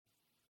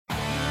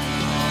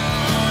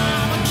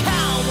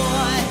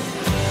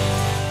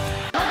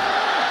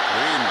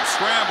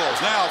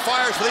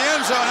for the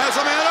end zone, has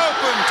a man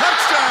open.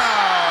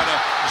 Touchdown,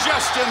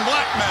 Justin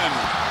Blackmon.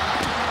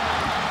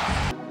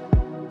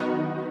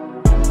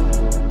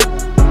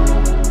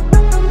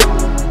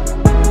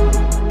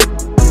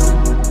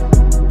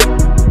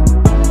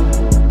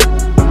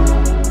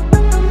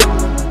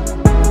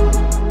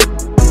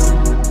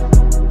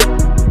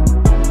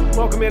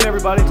 Welcome in,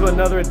 everybody, to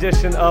another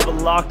edition of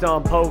Locked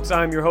On Pokes.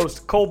 I'm your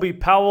host, Colby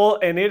Powell,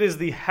 and it is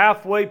the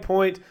halfway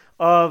point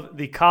of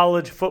the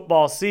college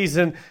football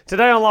season.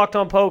 Today on Locked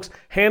On Pokes,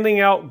 handing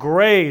out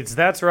grades.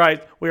 That's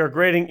right, we are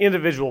grading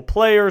individual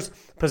players,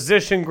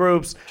 position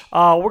groups.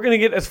 We're going to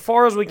get as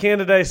far as we can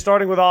today,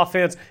 starting with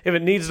offense. If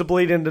it needs to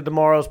bleed into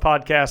tomorrow's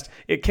podcast,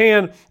 it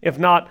can. If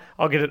not,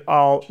 I'll get it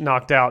all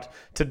knocked out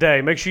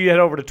today. Make sure you head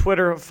over to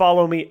Twitter.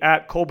 Follow me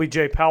at Colby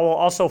J. Powell.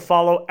 Also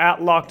follow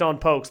at Locked On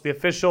Pokes, the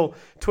official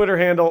Twitter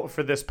handle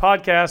for this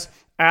podcast,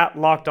 at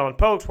Locked On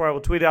Pokes, where I will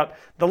tweet out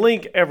the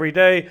link every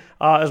day,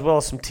 as well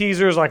as some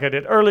teasers like I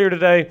did earlier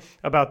today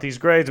about these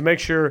grades. Make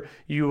sure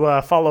you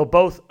follow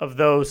both of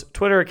those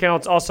Twitter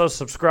accounts. Also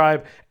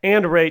subscribe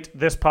and rate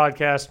this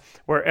podcast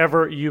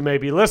wherever you may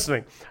be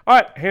listening. All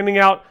right, handing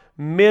out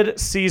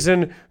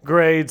mid-season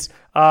grades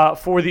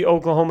for the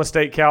Oklahoma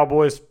State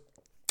Cowboys.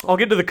 I'll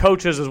get to the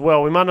coaches as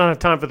well. We might not have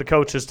time for the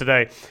coaches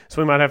today,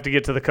 so we might have to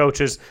get to the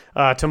coaches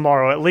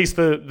tomorrow. At least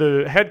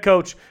the head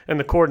coach and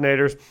the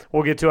coordinators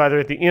we'll get to either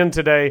at the end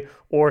today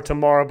or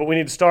tomorrow. But we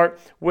need to start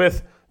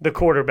with the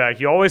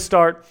quarterback. You always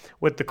start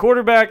with the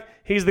quarterback.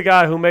 He's the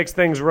guy who makes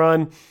things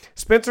run.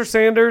 Spencer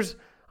Sanders,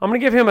 I'm going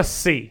to give him a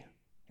C.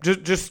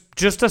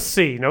 Just a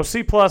C. No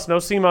C+, no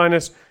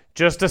C-,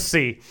 just a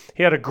C.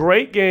 He had a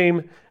great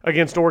game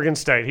against Oregon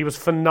State. He was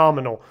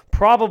phenomenal.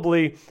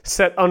 Probably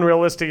set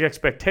unrealistic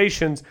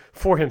expectations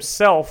for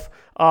himself,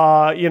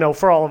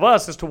 for all of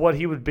us as to what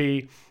he would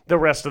be the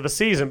rest of the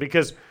season,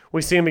 because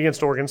we see him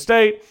against Oregon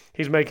State.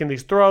 He's making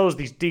these throws,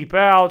 these deep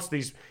outs,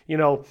 these,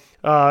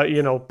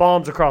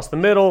 bombs across the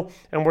middle,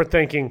 and we're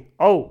thinking,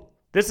 oh,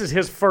 this is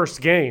his first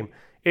game.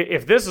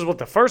 If this is what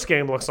the first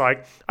game looks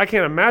like, I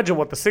can't imagine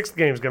what the sixth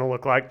game is going to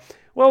look like.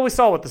 Well, we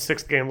saw what the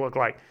sixth game looked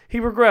like.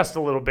 He regressed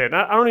a little bit.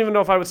 I don't even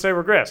know if I would say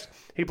regressed.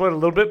 He played a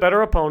little bit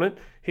better opponent.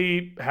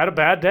 He had a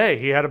bad day.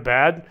 He had a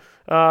bad,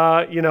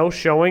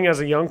 showing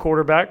as a young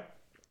quarterback.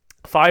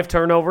 5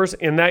 turnovers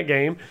in that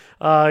game.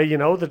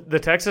 The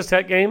Texas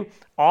Tech game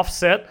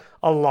offset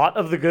a lot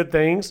of the good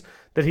things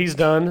that he's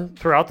done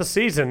throughout the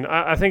season.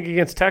 I think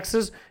against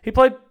Texas, he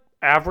played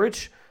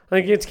average. I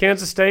think against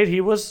Kansas State,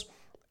 he was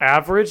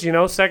average.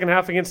 Second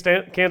half against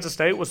Kansas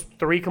State was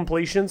 3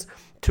 completions,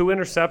 2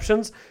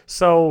 interceptions.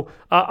 So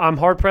I'm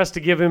hard-pressed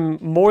to give him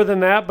more than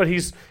that, but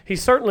he's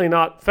certainly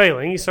not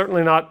failing. He's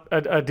certainly not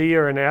a D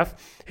or an F.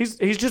 He's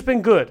just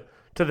been good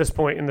to this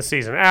point in the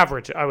season.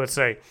 Average, I would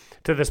say,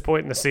 to this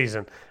point in the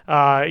season.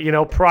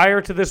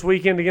 Prior to this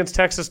weekend against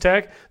Texas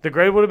Tech, the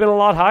grade would have been a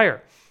lot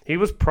higher. He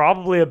was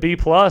probably a B+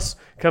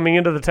 coming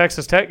into the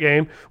Texas Tech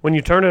game. When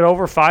you turn it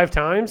over 5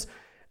 times,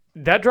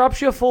 that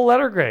drops you a full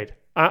letter grade.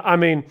 I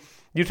mean,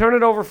 you turn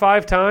it over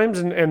 5 times,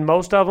 and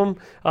most of them,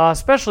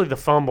 especially the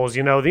fumbles,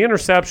 the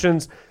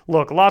interceptions,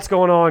 look, lots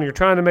going on. You're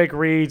trying to make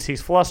reads.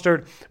 He's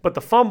flustered. But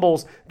the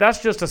fumbles,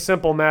 that's just a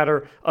simple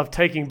matter of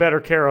taking better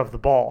care of the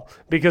ball,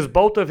 because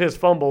both of his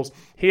fumbles,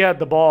 he had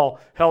the ball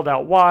held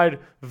out wide,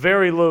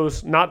 very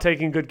loose, not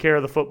taking good care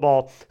of the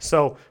football.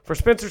 So for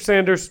Spencer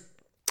Sanders,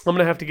 I'm going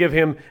to have to give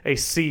him a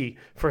C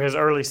for his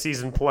early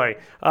season play.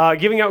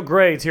 Giving out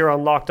grades here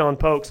on Locked On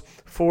Pokes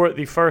for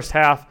the first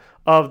half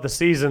of the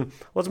season.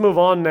 Let's move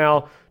on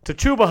now to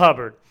Chuba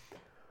Hubbard.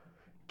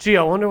 Gee,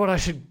 I wonder what I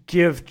should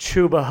give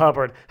Chuba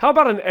Hubbard. How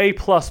about an A++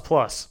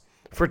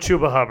 for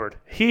Chuba Hubbard?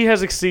 He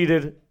has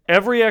exceeded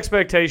every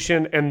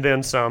expectation and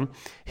then some.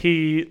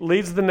 He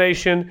leads the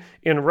nation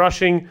in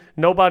rushing.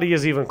 Nobody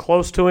is even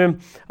close to him.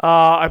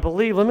 I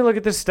believe, let me look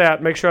at this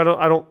stat, make sure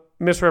I don't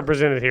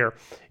misrepresent it here.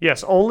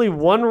 Yes, only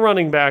one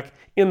running back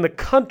in the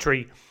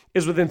country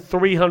is within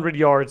 300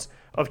 yards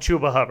of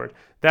Chuba Hubbard.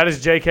 That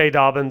is J.K.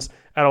 Dobbins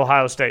at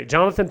Ohio State.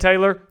 Jonathan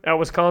Taylor at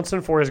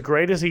Wisconsin, for as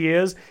great as he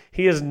is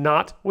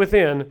not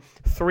within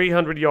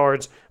 300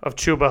 yards of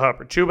Chuba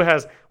Hubbard. Chuba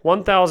has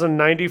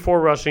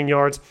 1,094 rushing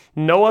yards.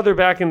 No other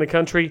back in the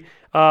country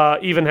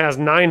even has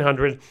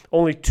 900.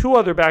 Only 2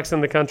 other backs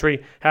in the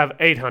country have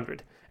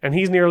 800. And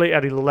he's nearly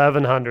at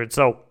 1,100.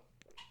 So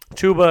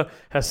Chuba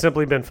has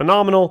simply been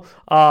phenomenal,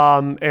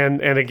 and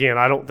again,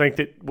 I don't think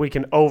that we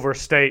can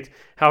overstate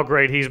how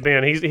great he's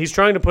been. He's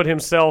trying to put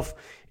himself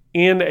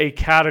in a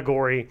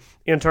category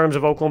in terms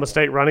of Oklahoma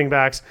State running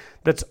backs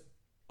that's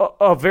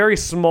a very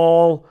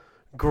small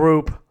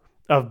group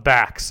of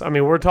backs. I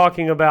mean, we're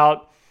talking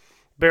about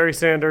Barry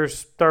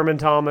Sanders, Thurman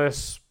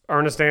Thomas,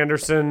 Ernest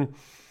Anderson,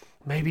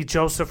 maybe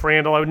Joseph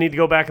Randall. I would need to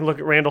go back and look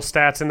at Randall's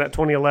stats in that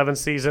 2011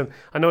 season.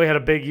 I know he had a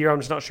big year. I'm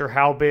just not sure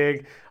how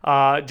big.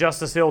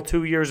 Justice Hill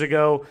 2 years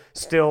ago,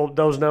 still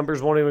those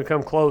numbers won't even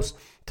come close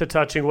to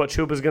touching what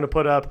Chuba's going to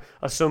put up,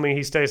 assuming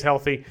he stays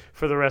healthy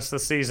for the rest of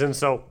the season.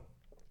 So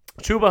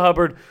Chuba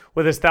Hubbard,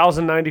 with his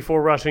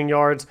 1,094 rushing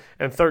yards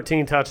and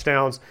 13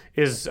 touchdowns,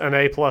 is an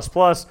A++.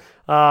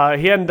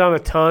 He hadn't done a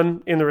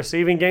ton in the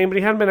receiving game, but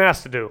he hadn't been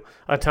asked to do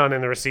a ton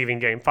in the receiving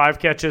game. 5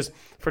 catches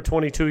for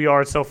 22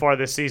 yards so far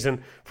this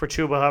season for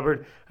Chuba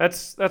Hubbard.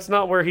 That's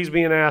not where he's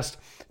being asked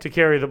to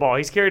carry the ball.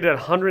 He's carried it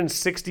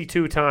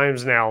 162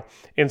 times now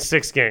in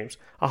 6 games.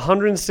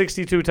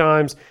 162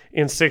 times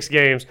in 6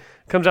 games.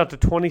 Comes out to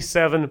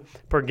 27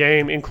 per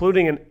game,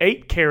 including an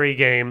 8-carry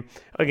game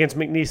against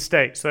McNeese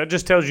State. So that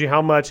just tells you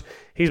how much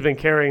he's been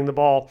carrying the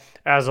ball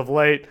as of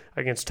late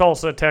against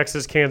Tulsa,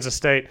 Texas, Kansas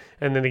State,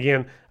 and then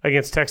again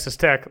against Texas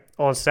Tech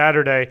on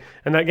Saturday.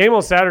 And that game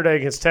on Saturday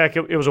against Tech,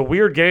 it was a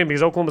weird game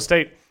because Oklahoma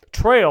State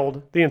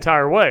trailed the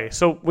entire way.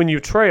 So when you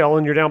trail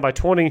and you're down by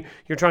 20,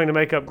 you're trying to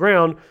make up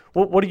ground,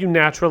 what do you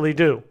naturally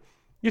do?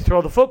 You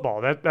throw the football.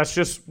 That's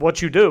just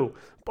what you do.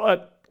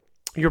 But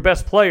your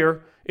best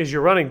player is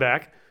your running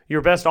back.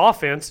 Your best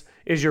offense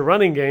is your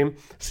running game,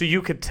 so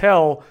you could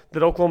tell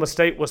that Oklahoma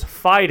State was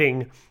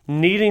fighting,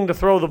 needing to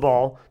throw the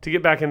ball to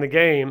get back in the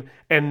game,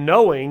 and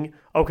knowing,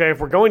 okay, if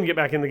we're going to get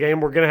back in the game,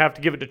 we're going to have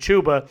to give it to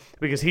Chuba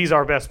because he's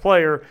our best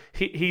player.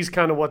 He's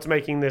kind of what's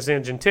making this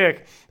engine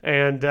tick.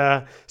 And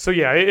so,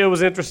 yeah, it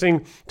was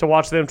interesting to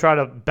watch them try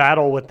to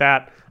battle with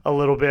that a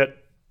little bit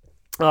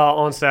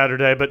on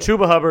Saturday. But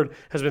Chuba Hubbard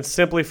has been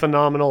simply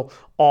phenomenal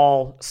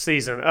all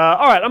season.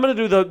 All right, I'm going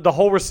to do the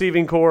whole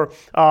receiving core,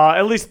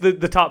 at least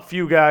the top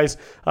few guys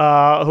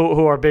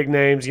who are big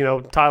names. You know,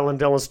 Tylen,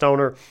 Dylan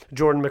Stoner,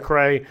 Jordan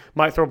McRae,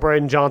 might throw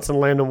Braden Johnson,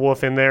 Landon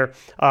Wolf in there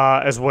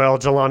as well,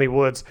 Jelani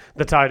Woods,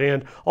 the tight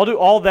end. I'll do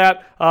all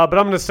that, but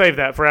I'm going to save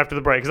that for after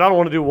the break because I don't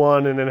want to do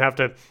one and then have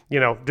to,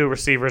 do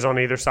receivers on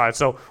either side.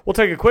 So we'll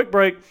take a quick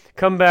break,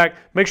 come back.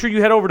 Make sure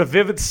you head over to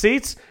Vivid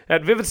Seats.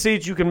 At Vivid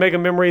Seats, you can make a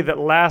memory that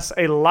lasts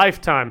a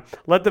lifetime.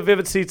 Let the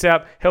Vivid Seats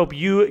app help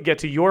you get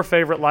to your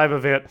favorite live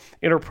event.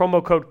 Enter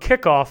promo code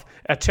KICKOFF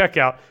at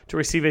checkout to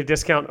receive a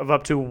discount of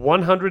up to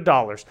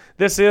 $100.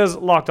 This is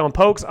Locked On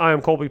Pokes. I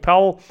am Colby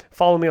Powell.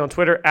 Follow me on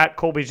Twitter at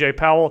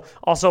ColbyJPowell.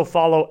 Also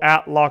follow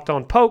at Locked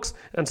On Pokes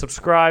and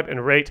subscribe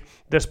and rate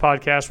this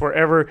podcast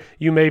wherever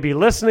you may be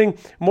listening.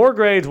 More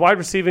grades, wide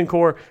receiving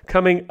core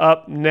coming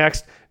up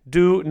next.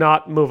 Do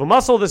not move a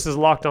muscle. This is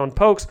Locked On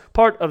Pokes,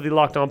 part of the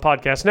Locked On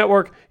Podcast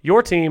Network,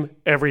 your team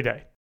every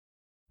day.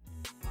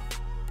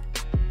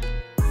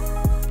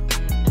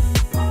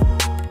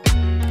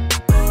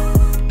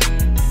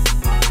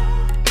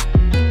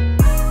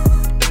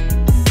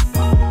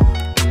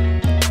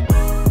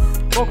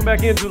 Welcome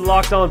back into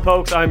Locked On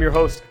Pokes. I'm your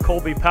host,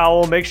 Colby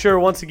Powell. Make sure,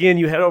 once again,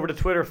 you head over to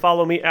Twitter,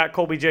 follow me at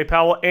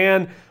ColbyJPowell,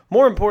 and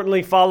more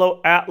importantly, follow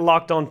at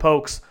Locked On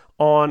Pokes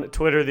on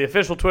Twitter, the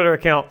official Twitter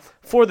account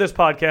for this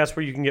podcast,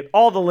 where you can get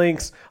all the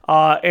links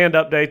and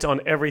updates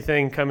on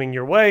everything coming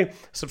your way.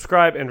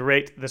 Subscribe and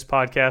rate this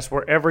podcast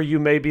wherever you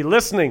may be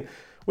listening.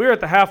 We are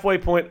at the halfway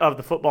point of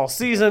the football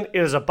season.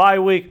 It is a bye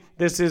week.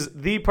 This is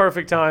the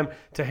perfect time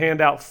to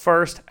hand out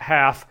first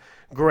half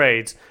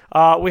grades.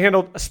 We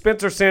handled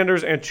Spencer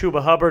Sanders and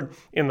Chuba Hubbard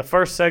in the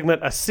first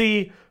segment. A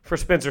C for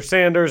Spencer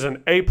Sanders,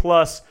 an A+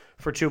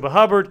 for Chuba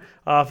Hubbard.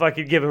 If I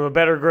could give him a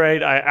better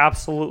grade, I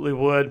absolutely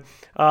would.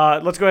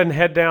 Let's go ahead and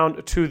head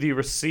down to the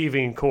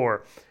receiving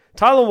core.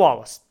 Tylan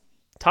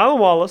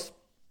Wallace.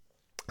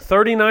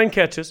 39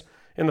 catches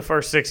in the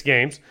first 6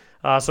 games,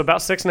 so about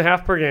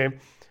 6.5 per game.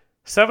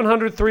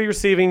 703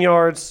 receiving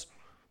yards,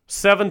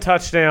 7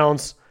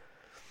 touchdowns.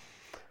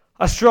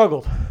 I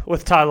struggled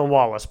with Tylan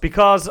Wallace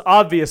because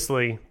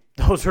obviously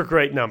those are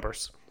great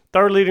numbers.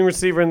 Third leading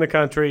receiver in the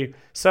country,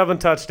 7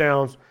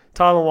 touchdowns.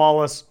 Tylan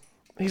Wallace,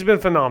 he's been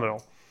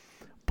phenomenal.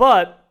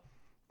 But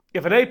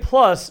if an A+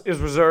 is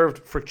reserved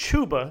for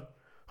Chuba,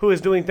 who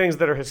is doing things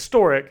that are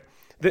historic,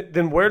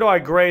 then where do I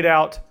grade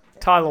out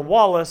Tylan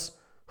Wallace,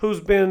 who's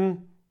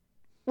been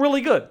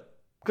really good?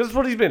 Because that's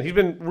what he's been. He's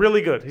been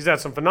really good. He's had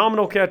some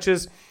phenomenal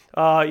catches.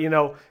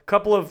 A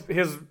couple of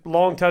his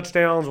long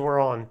touchdowns were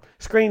on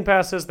screen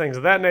passes, things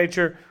of that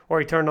nature, or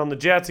he turned on the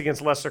Jets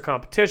against lesser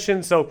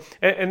competition. So,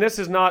 and this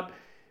is not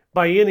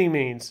by any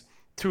means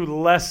to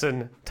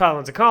lessen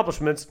Tylan's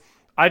accomplishments.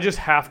 I just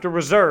have to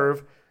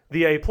reserve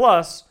the A+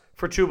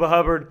 for Chuba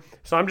Hubbard.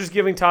 So I'm just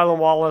giving Tylan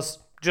Wallace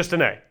just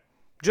an A.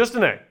 Just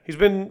an A. He's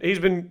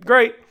been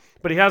great,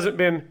 but he hasn't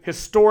been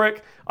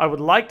historic. I would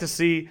like to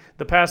see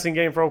the passing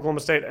game for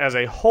Oklahoma State as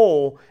a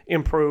whole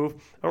improve.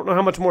 I don't know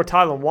how much more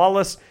Tylan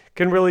Wallace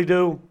can really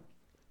do.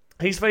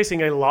 He's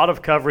facing a lot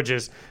of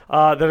coverages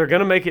that are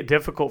going to make it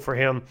difficult for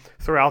him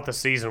throughout the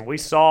season. We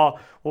saw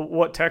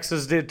what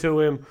Texas did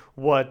to him,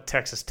 what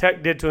Texas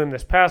Tech did to him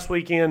this past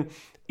weekend.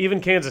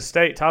 Even Kansas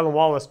State, Tylan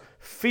Wallace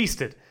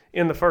feasted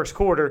in the first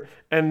quarter,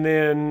 and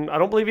then I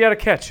don't believe he had a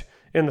catch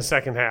in the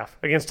second half.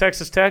 Against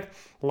Texas Tech,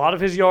 a lot of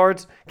his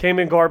yards came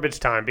in garbage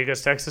time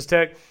because Texas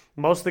Tech,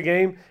 most of the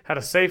game, had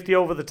a safety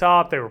over the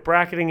top. They were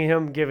bracketing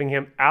him, giving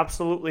him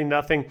absolutely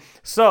nothing.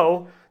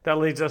 So that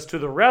leads us to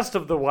the rest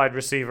of the wide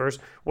receivers,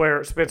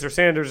 where Spencer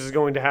Sanders is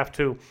going to have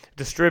to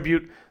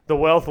distribute the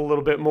wealth a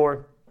little bit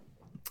more.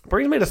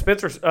 Brings me to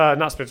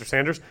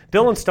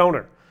Dylan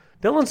Stoner.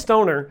 Dylan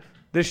Stoner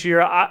this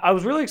year. I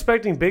was really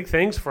expecting big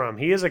things from him.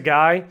 He is a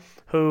guy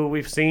who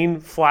we've seen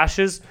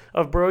flashes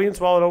of brilliance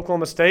while at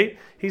Oklahoma State.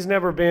 He's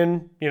never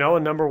been, a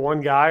number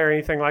one guy or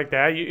anything like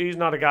that. He's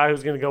not a guy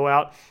who's going to go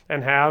out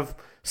and have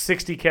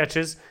 60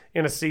 catches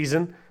in a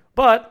season.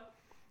 But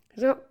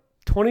he's got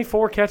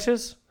 24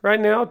 catches right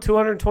now,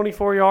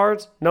 224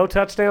 yards, no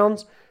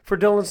touchdowns for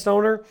Dylan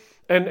Stoner.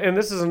 And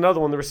this is another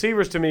one. The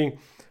receivers, to me,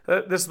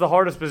 this is the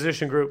hardest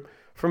position group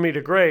for me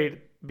to grade,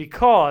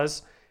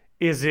 because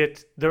is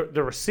it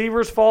the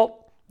receiver's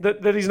fault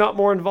that he's not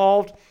more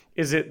involved?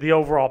 Is it the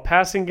overall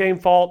passing game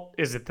fault?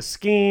 Is it the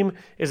scheme?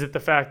 Is it the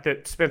fact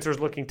that Spencer's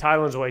looking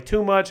Tylen's way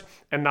too much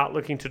and not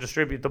looking to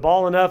distribute the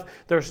ball enough?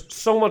 There's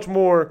so much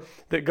more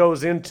that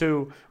goes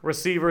into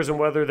receivers and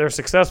whether they're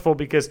successful,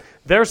 because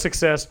their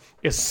success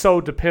is so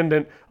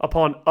dependent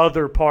upon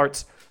other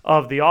parts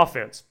of the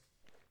offense.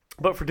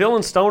 But for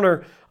Dylan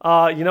Stoner,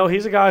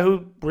 he's a guy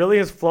who really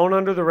has flown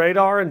under the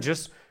radar and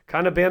just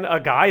kind of been a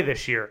guy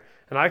this year.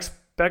 And I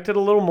expected a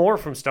little more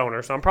from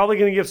Stoner. So I'm probably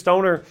going to give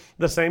Stoner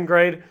the same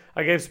grade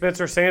I gave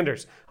Spencer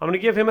Sanders. I'm going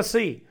to give him a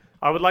C.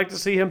 I would like to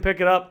see him pick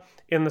it up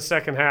in the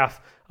second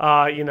half.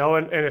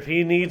 And if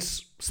he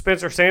needs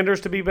Spencer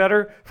Sanders to be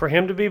better, for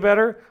him to be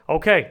better,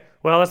 okay.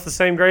 Well, that's the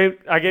same grade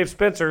I gave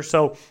Spencer.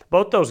 So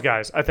both those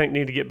guys, I think,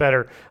 need to get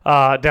better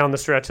down the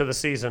stretch of the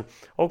season.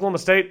 Oklahoma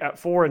State at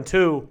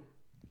 4-2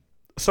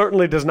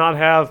 certainly does not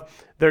have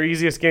their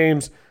easiest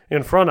games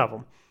in front of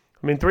them.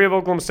 I mean, 3 of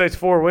Oklahoma State's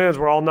 4 wins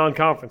were all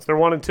non-conference. They're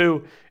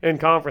 1-2 in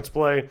conference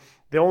play.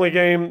 The only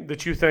game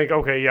that you think,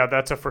 okay, yeah,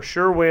 that's a for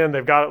sure win,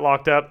 they've got it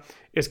locked up,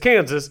 is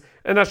Kansas,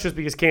 and that's just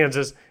because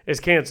Kansas is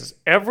Kansas.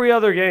 Every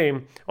other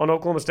game on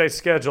Oklahoma State's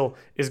schedule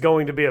is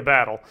going to be a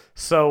battle.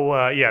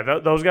 So,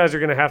 those guys are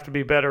going to have to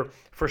be better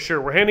for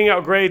sure. We're handing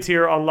out grades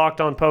here on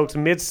Locked On Pokes,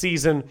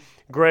 mid-season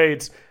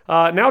grades.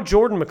 Now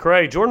Jordan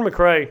McCray. Jordan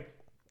McCray,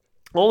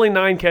 only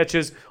 9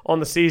 catches on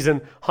the season,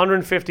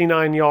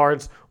 159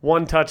 yards,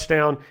 1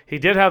 touchdown. He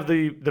did have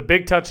the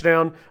big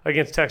touchdown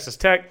against Texas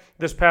Tech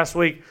this past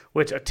week,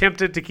 which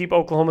attempted to keep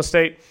Oklahoma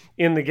State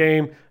in the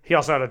game. He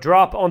also had a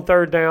drop on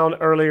 3rd down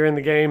earlier in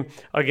the game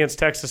against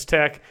Texas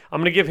Tech.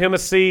 I'm going to give him a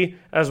C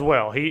as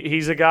well.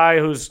 He's a guy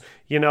who's,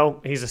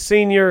 he's a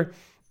senior.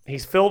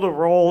 He's filled a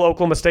role.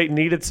 Oklahoma State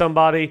needed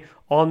somebody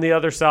on the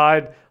other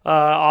side,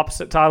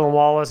 opposite Tylan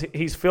Wallace.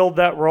 He's filled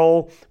that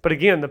role. But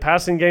again, the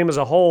passing game as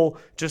a whole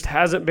just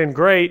hasn't been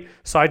great,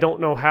 so I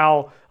don't know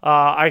how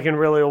I can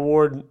really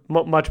award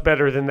much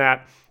better than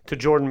that to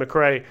Jordan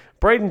McCray.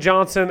 Braden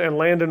Johnson and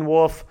Landon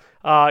Wolf,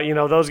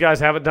 those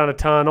guys haven't done a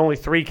ton. Only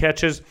 3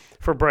 catches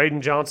for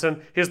Braden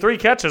Johnson. His 3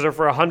 catches are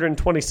for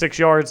 126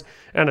 yards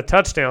and a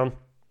touchdown.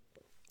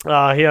 He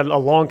had a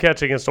long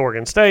catch against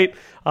Oregon State,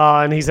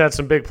 and he's had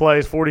some big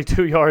plays,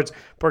 42 yards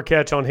per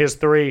catch on his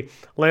 3.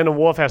 Landon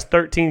Wolf has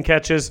 13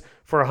 catches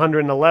for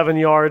 111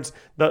 yards.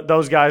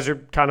 Those guys are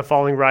kind of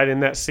falling right in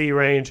that C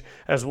range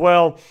as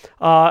well.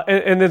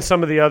 And then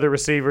some of the other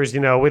receivers,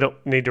 we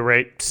don't need to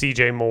rate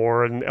C.J.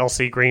 Moore and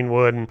L.C.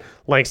 Greenwood and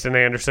Langston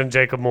Anderson,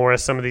 Jacob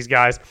Morris, some of these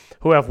guys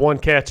who have 1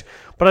 catch.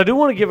 But I do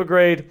want to give a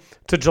grade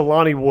to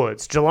Jelani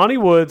Woods.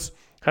 Jelani Woods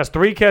has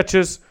 3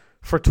 catches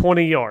for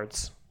 20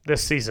 yards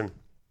this season.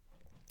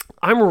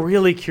 I'm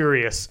really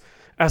curious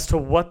as to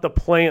what the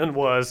plan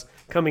was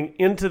coming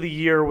into the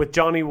year with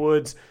Jelani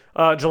Woods,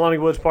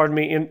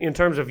 in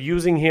terms of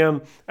using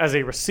him as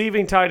a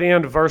receiving tight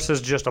end versus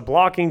just a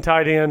blocking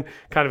tight end,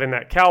 kind of in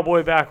that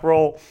cowboy back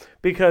role.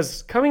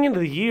 Because coming into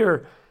the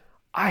year,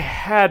 I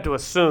had to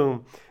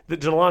assume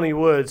that Jelani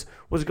Woods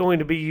was going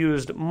to be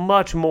used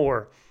much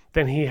more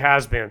than he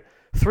has been.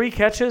 3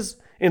 catches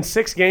in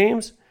 6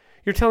 games?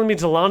 You're telling me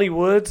Jelani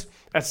Woods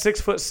at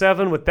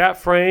 6'7" with that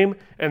frame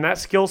and that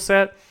skill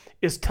set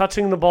is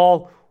touching the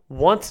ball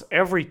once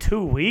every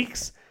 2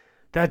 weeks?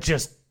 That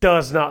just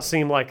does not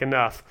seem like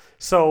enough.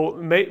 So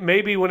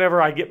maybe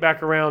whenever I get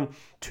back around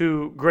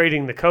to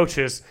grading the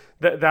coaches,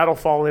 that'll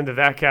fall into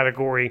that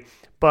category.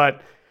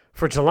 But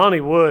for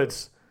Jelani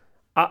Woods,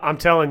 I'm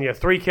telling you,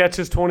 3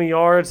 catches, 20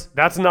 yards,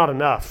 that's not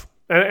enough.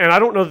 And I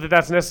don't know that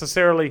that's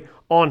necessarily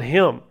on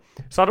him.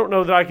 So I don't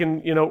know that I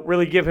can,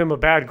 really give him a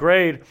bad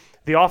grade.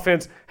 The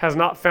offense has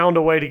not found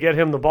a way to get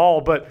him the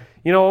ball. But,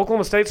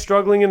 Oklahoma State's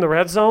struggling in the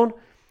red zone.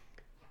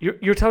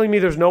 You're telling me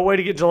there's no way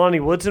to get Jelani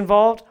Woods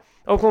involved?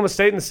 Oklahoma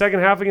State in the second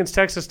half against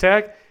Texas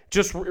Tech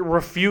just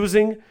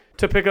refusing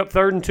to pick up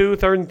 3rd and 2,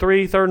 3rd and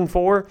 3, 3rd and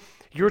 4.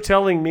 You're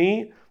telling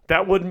me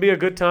that wouldn't be a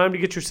good time to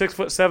get your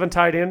 6'7"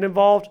 tight end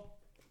involved?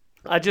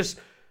 I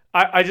just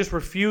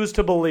refuse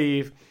to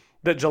believe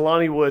that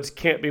Jelani Woods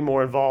can't be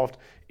more involved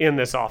in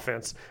this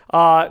offense.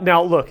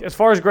 Now, look, as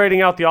far as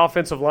grading out the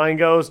offensive line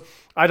goes,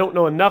 I don't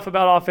know enough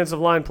about offensive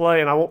line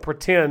play, and I won't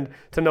pretend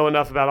to know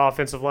enough about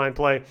offensive line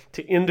play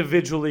to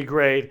individually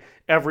grade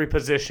every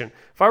position.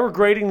 If I were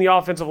grading the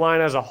offensive line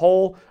as a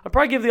whole, I'd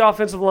probably give the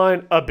offensive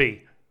line a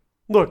B.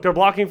 Look, they're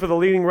blocking for the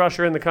leading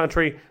rusher in the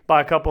country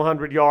by a couple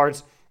hundred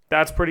yards.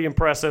 That's pretty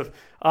impressive.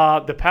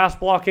 The pass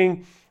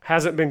blocking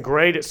hasn't been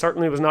great. It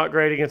certainly was not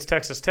great against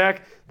Texas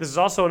Tech. This is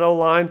also an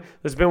O-line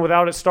that's been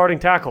without its starting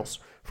tackles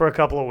for a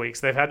couple of weeks.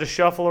 They've had to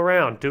shuffle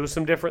around, do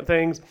some different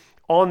things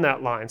on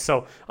that line.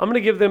 So I'm going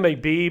to give them a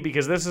B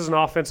because this is an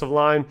offensive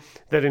line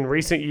that in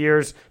recent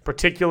years,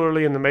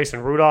 particularly in the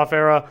Mason Rudolph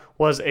era,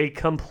 was a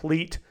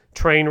complete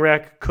train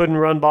wreck, couldn't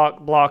run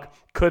block,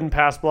 couldn't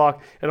pass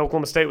block, and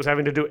Oklahoma State was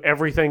having to do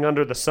everything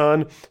under the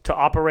sun to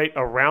operate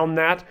around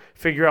that,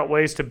 figure out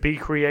ways to be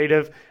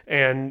creative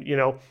and,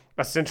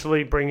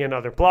 essentially bring in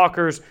other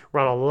blockers,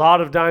 run a lot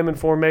of diamond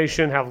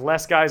formation, have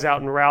less guys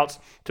out in routes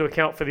to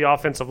account for the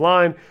offensive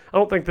line. I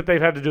don't think that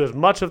they've had to do as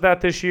much of that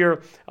this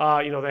year.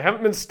 They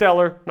haven't been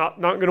stellar, not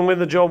going to win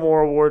the Joe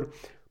Moore Award,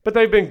 but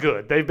they've been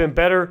good. They've been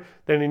better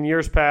than in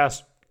years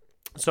past.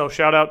 So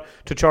shout out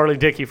to Charlie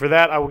Dickey for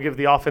that. I will give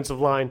the offensive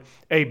line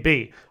a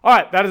B. All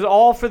right, that is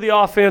all for the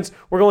offense.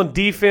 We're going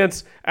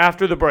defense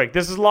after the break.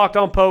 This is Locked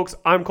On Pokes.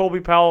 I'm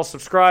Colby Powell.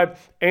 Subscribe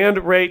and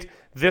rate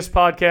this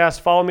podcast.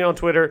 Follow me on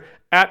Twitter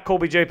at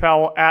Colby J.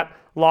 Powell, at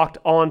Locked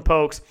On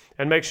Pokes,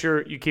 and make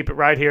sure you keep it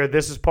right here.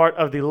 This is part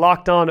of the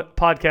Locked On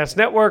Podcast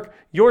Network,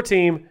 your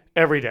team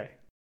every day.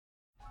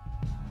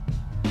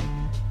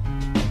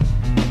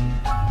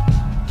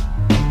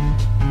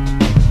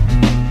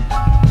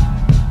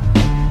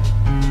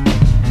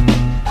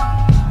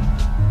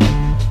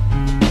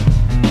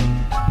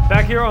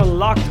 Back here on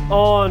Locked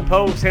On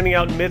Pokes, handing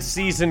out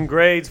mid-season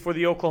grades for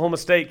the Oklahoma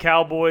State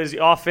Cowboys.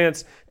 The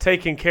offense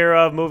taken care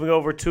of, moving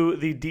over to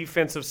the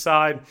defensive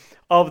side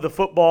of the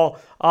football.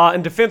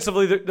 And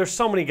defensively, there's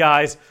so many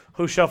guys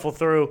who shuffle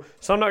through,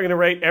 so I'm not going to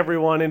rate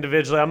everyone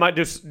individually. I might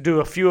just do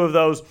a few of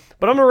those,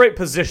 but I'm going to rate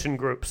position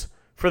groups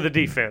for the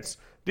defense.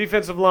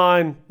 Defensive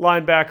line,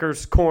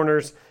 linebackers,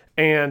 corners,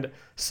 and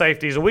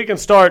safeties. And we can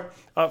start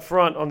up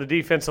front on the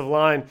defensive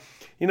line.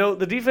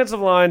 The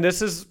defensive line,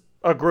 this is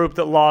a group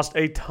that lost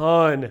a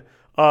ton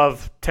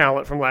of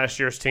talent from last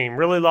year's team,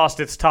 really lost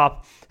its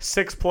top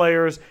 6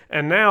 players,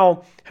 and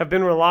now have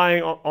been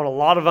relying on a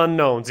lot of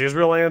unknowns.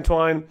 Israel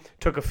Antwine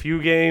took a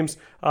few games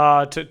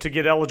to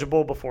get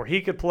eligible before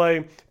he could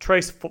play.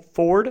 Trace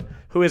Ford,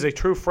 who is a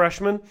true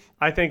freshman,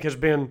 I think has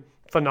been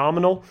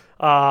phenomenal.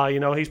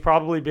 He's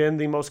probably been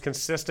the most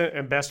consistent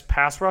and best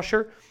pass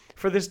rusher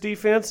for this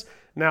defense.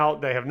 Now,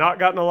 they have not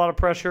gotten a lot of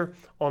pressure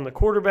on the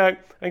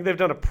quarterback. I think they've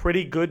done a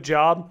pretty good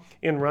job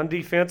in run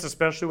defense,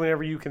 especially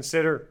whenever you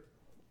consider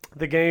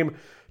the game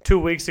 2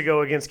 weeks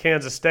ago against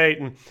Kansas State.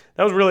 And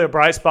that was really a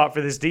bright spot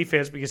for this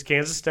defense because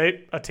Kansas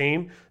State, a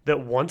team that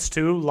wants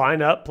to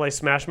line up, play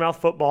smash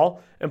mouth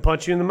football, and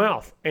punch you in the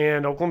mouth.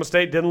 And Oklahoma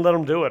State didn't let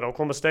them do it.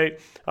 Oklahoma State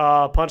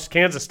punched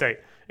Kansas State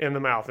in the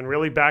mouth and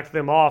really backed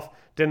them off,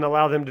 didn't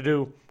allow them to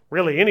do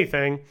really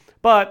anything.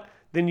 But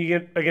then you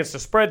get against a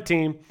spread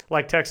team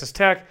like Texas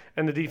Tech,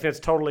 and the defense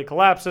totally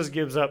collapses,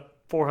 gives up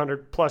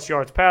 400-plus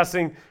yards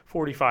passing,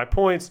 45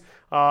 points,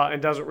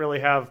 and doesn't really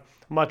have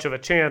much of a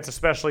chance,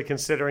 especially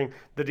considering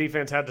the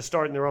defense had to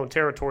start in their own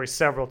territory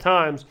several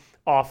times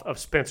off of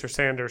Spencer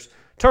Sanders'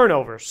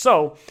 turnovers.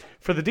 So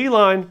for the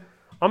D-line,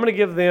 I'm going to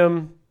give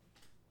them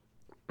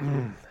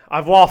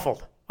I've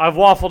waffled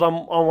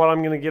on what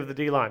I'm going to give the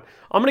D-line.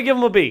 I'm going to give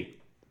them a B.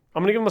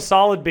 I'm going to give them a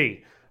solid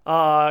B.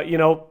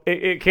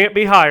 It can't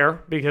be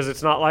higher because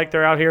it's not like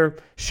they're out here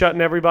shutting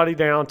everybody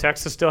down.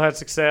 Texas still had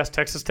success.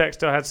 Texas Tech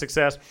still had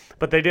success.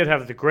 But they did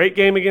have the great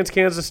game against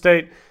Kansas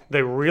State.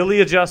 They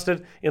really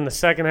adjusted in the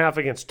second half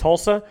against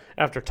Tulsa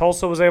after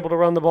Tulsa was able to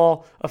run the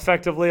ball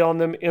effectively on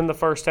them in the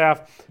first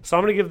half. So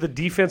I'm going to give the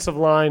defensive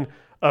line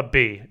a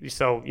B.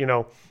 So,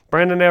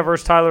 Brandon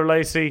Evers, Tyler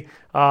Lacey,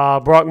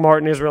 Brock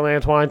Martin, Israel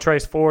Antwine,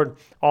 Trace Ford,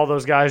 all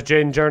those guys.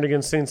 Jaden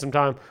Jernigan's seen some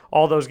time.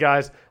 All those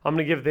guys, I'm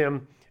going to give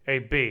them a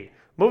B.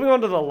 Moving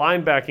on to the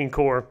linebacking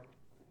core,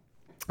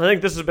 I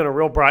think this has been a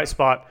real bright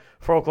spot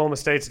for Oklahoma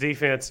State's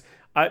defense.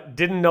 I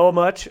didn't know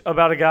much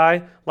about a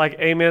guy like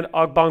Amen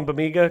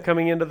Ogbongbemiga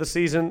coming into the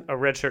season, a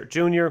redshirt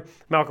junior.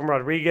 Malcolm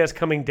Rodriguez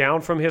coming down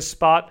from his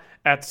spot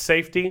at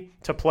safety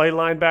to play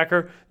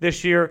linebacker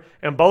this year,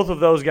 and both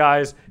of those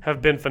guys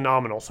have been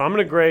phenomenal. So I'm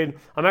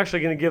actually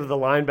going to give the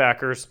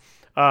linebackers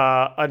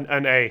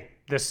an A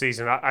this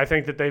season. I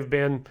think that they've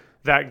been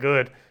that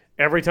good.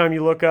 Every time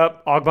you look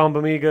up,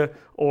 Ogbongbemiga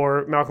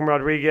or Malcolm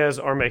Rodriguez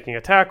are making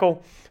a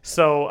tackle.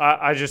 So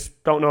I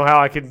just don't know how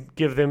I could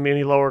give them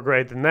any lower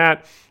grade than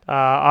that.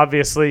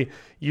 Obviously,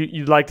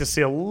 you'd like to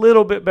see a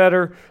little bit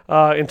better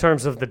in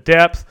terms of the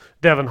depth.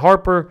 Devin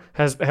Harper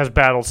has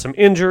battled some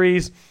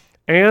injuries,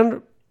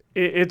 and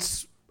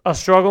it's a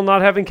struggle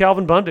not having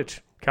Calvin Bundage.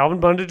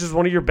 Calvin Bundage is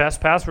one of your best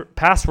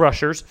pass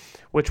rushers,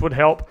 which would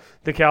help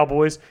the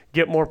Cowboys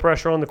get more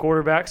pressure on the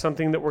quarterback,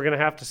 something that we're going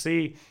to have to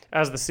see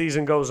as the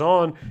season goes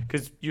on,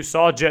 because you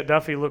saw Jet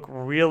Duffy look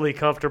really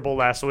comfortable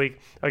last week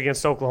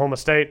against Oklahoma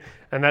State,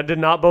 and that did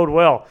not bode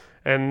well.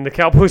 And the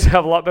Cowboys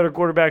have a lot better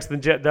quarterbacks than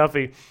Jet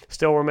Duffy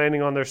still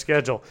remaining on their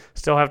schedule.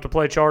 Still have to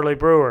play Charlie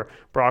Brewer,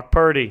 Brock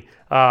Purdy,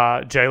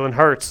 Jalen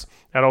Hurts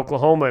at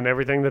Oklahoma, and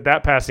everything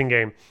that passing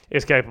game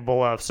is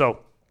capable of. So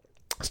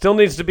still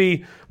needs to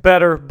be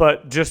better,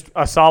 but just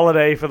a solid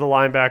A for the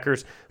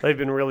linebackers. They've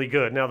been really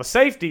good. Now the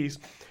safeties,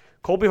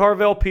 Colby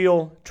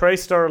Harvell-Peel, Trey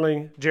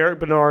Sterling, Jarek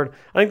Bernard,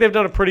 I think they've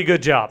done a pretty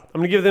good job. I'm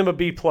going to give them a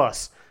B+.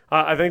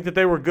 I think that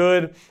they were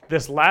good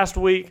this last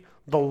week.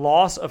 the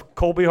loss of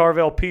Colby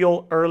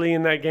Harvell-Peel early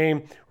in that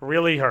game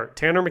really hurt.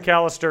 Tanner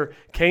McAllister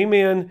came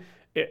in,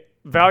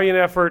 valiant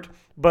effort,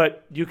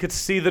 but you could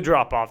see the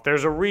drop-off.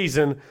 There's a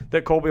reason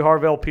that Colby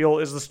Harvell-Peel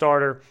is the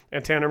starter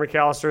and Tanner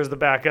McAllister is the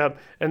backup,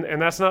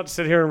 and that's not to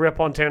sit here and rip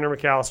on Tanner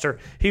McAllister.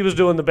 He was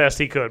doing the best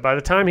he could. By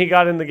the time he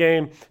got in the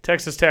game,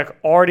 Texas Tech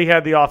already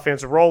had the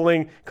offense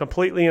rolling,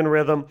 completely in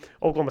rhythm.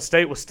 Oklahoma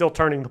State was still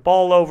turning the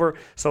ball over,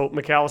 so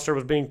McAllister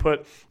was being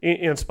put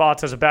in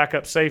spots as a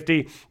backup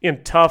safety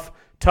in tough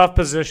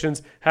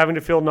positions, having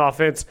to field an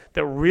offense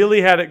that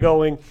really had it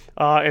going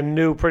and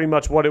knew pretty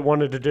much what it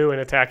wanted to do in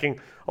attacking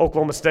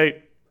Oklahoma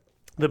State.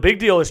 The big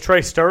deal is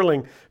Trey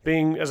Sterling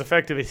being as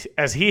effective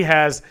as he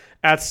has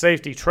at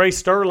safety. Trey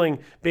Sterling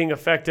being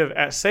effective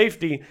at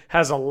safety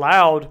has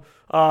allowed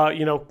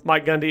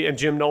Mike Gundy and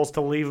Jim Knowles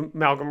to leave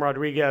Malcolm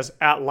Rodriguez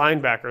at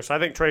linebacker. So I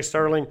think Trey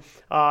Sterling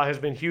has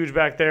been huge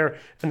back there.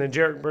 And then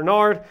Jarek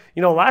Bernard,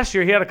 last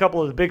year he had a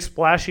couple of the big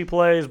splashy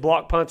plays,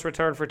 block punts,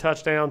 return for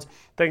touchdowns,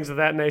 things of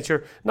that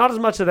nature. Not as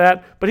much of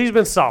that, but he's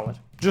been solid,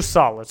 just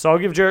solid. So I'll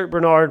give Jarek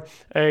Bernard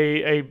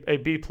a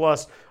B+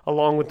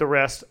 along with the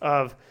rest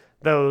of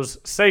those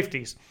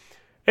safeties.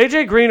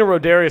 A.J. Green and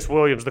Rodarius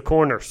Williams, the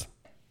corners.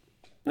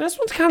 This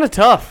one's kind of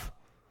tough.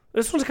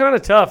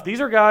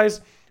 These are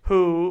guys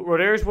who,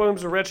 Rodarius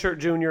Williams is a redshirt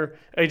junior,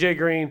 A.J.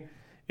 Green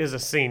is a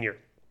senior.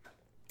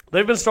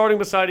 They've been starting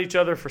beside each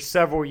other for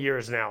several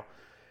years now.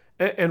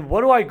 And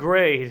what do I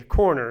grade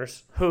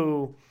corners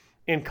who,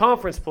 in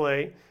conference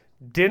play,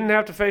 didn't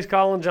have to face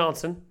Colin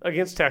Johnson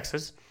against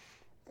Texas,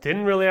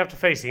 didn't really have to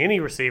face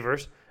any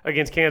receivers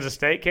against Kansas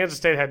State. Kansas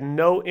State had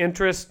no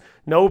interest,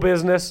 no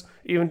business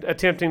even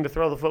attempting to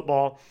throw the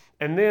football.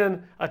 And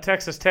then a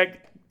Texas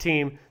Tech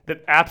team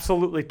that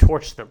absolutely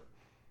torched them.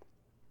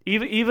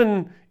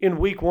 Even in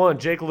week 1,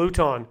 Jake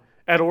Luton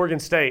at Oregon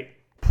State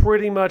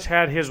pretty much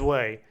had his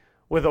way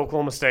with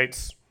Oklahoma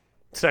State's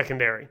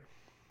secondary.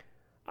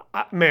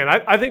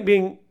 I think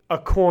being a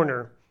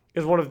corner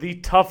is one of the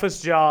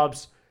toughest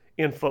jobs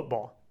in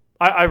football.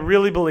 I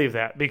really believe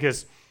that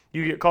because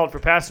you get called for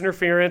pass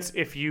interference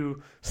if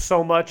you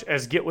so much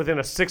as get within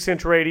a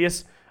 6-inch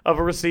radius of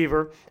a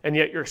receiver, and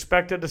yet you're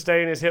expected to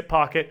stay in his hip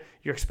pocket.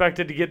 You're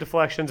expected to get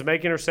deflections,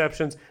 make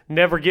interceptions,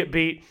 never get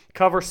beat,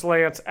 cover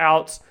slants,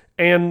 outs,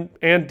 and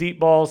deep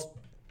balls.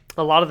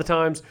 A lot of the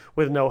times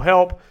with no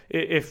help.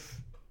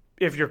 If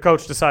your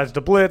coach decides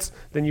to blitz,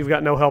 then you've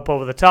got no help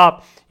over the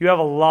top. You have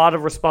a lot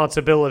of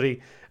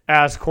responsibility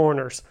as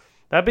corners.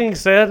 That being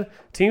said,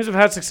 teams have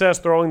had success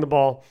throwing the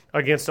ball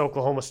against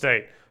Oklahoma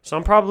State. So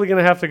I'm probably going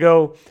to have to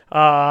go,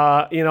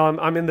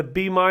 I'm in the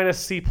B-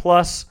 C+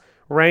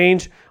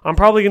 range. I'm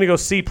probably going to go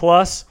C+.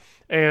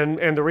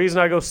 And the reason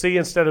I go C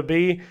instead of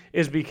B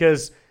is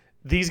because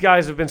these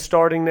guys have been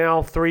starting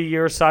now 3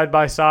 years side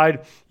by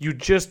side. You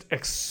just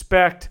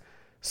expect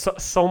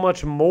so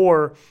much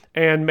more,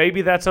 and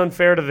maybe that's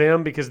unfair to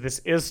them because this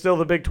is still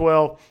the Big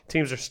 12.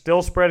 Teams are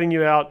still spreading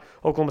you out.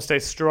 Oklahoma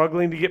State's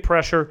struggling to get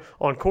pressure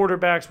on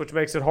quarterbacks, which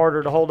makes it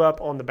harder to hold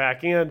up on the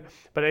back end.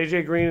 But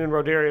A.J. Green and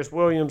Rodarius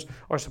Williams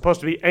are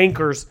supposed to be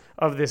anchors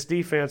of this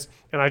defense,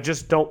 and I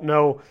just don't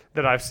know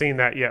that I've seen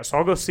that yet. So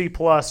I'll go C+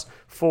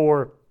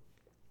 for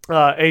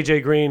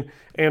A.J. Green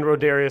and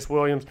Rodarius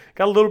Williams.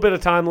 Got a little bit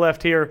of time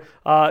left here,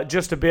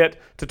 just a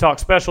bit to talk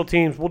special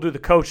teams. We'll do the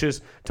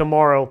coaches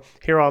tomorrow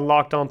here on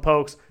Locked On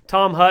Pokes.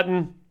 Tom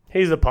Hutton,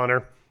 he's a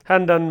punter.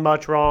 Hadn't done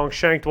much wrong.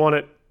 Shanked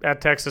one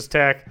at Texas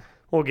Tech.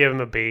 We'll give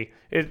him a B.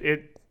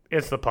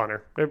 It's the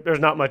punter. There's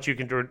not much you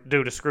can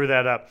do to screw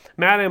that up.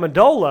 Matt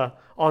Amendola,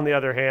 on the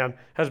other hand,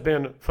 has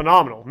been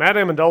phenomenal. Matt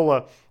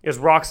Amendola is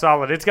rock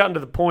solid. It's gotten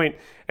to the point,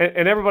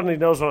 and everybody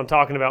knows what I'm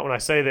talking about when I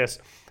say this.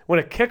 When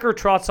a kicker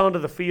trots onto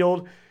the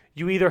field,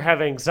 you either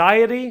have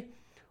anxiety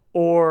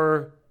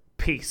or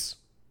peace,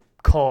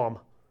 calm,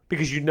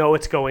 because you know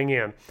it's going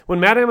in. When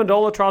Matt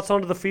Amendola trots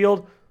onto the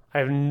field, I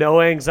have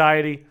no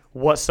anxiety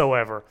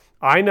whatsoever.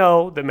 I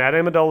know that Matt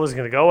Amendola is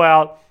going to go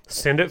out,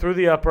 send it through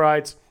the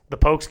uprights, the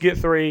Pokes get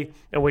 3,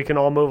 and we can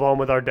all move on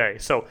with our day.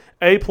 So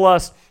A+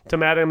 to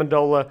Matt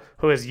Amendola,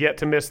 who has yet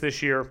to miss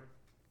this year.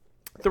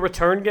 The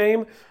return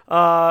game,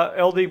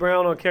 LD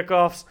Brown on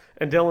kickoffs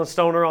and Dylan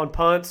Stoner on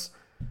punts.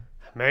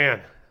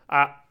 Man,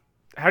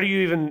 how do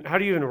you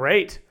even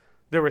rate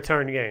the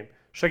return game?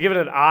 Should I give it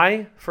an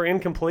I for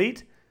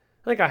incomplete?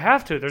 I think I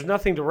have to. There's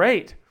nothing to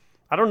rate.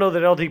 I don't know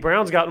that LD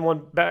Brown's gotten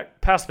one back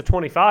past the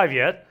 25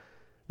 yet.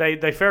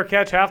 They fair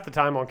catch half the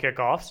time on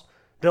kickoffs.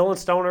 Dylan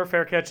Stoner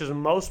fair catches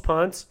most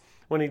punts.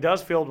 When he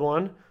does field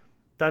one,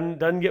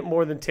 doesn't get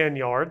more than 10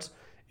 yards.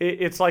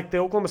 It's like the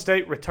Oklahoma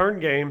State return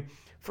game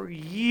for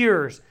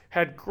years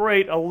had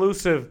great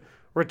elusive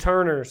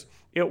returners.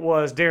 It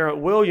was Darrent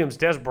Williams.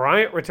 Des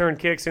Bryant returned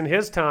kicks in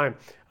his time.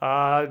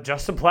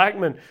 Justin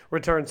Blackman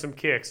returned some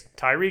kicks.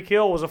 Tyreek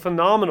Hill was a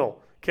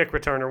phenomenal kick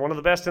returner, one of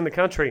the best in the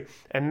country.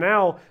 And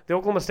now the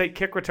Oklahoma State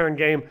kick return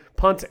game,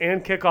 punts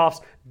and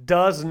kickoffs,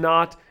 does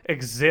not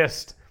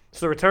exist.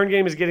 So the return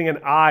game is getting an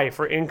I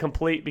for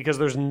incomplete because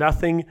there's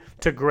nothing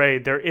to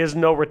grade. There is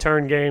no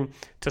return game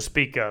to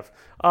speak of.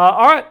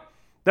 All right,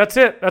 That's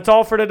it. That's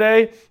all for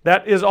today.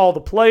 That is all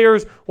the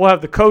players. We'll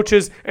have the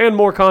coaches and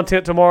more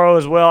content tomorrow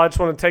as well. I just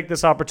want to take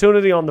this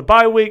opportunity on the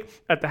bye week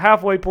at the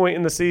halfway point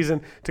in the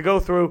season to go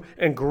through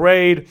and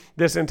grade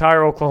this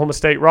entire Oklahoma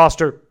State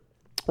roster.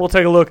 We'll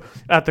take a look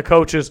at the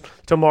coaches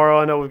tomorrow.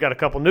 I know we've got a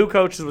couple new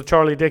coaches with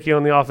Charlie Dickey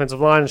on the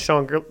offensive line and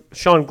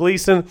Sean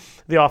Gleason,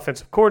 the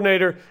offensive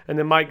coordinator, and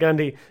then Mike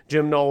Gundy,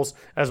 Jim Knowles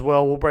as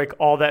well. We'll break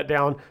all that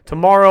down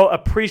tomorrow.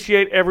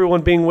 Appreciate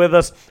everyone being with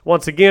us.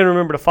 Once again,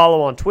 remember to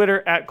follow on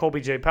Twitter at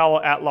Colby J.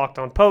 Powell, at Locked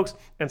On Pokes,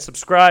 and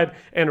subscribe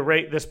and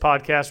rate this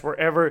podcast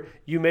wherever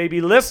you may be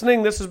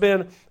listening. This has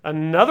been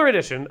another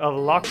edition of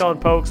Locked On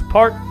Pokes,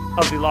 part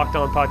of the Locked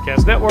On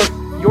Podcast Network,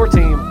 your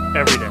team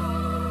every day.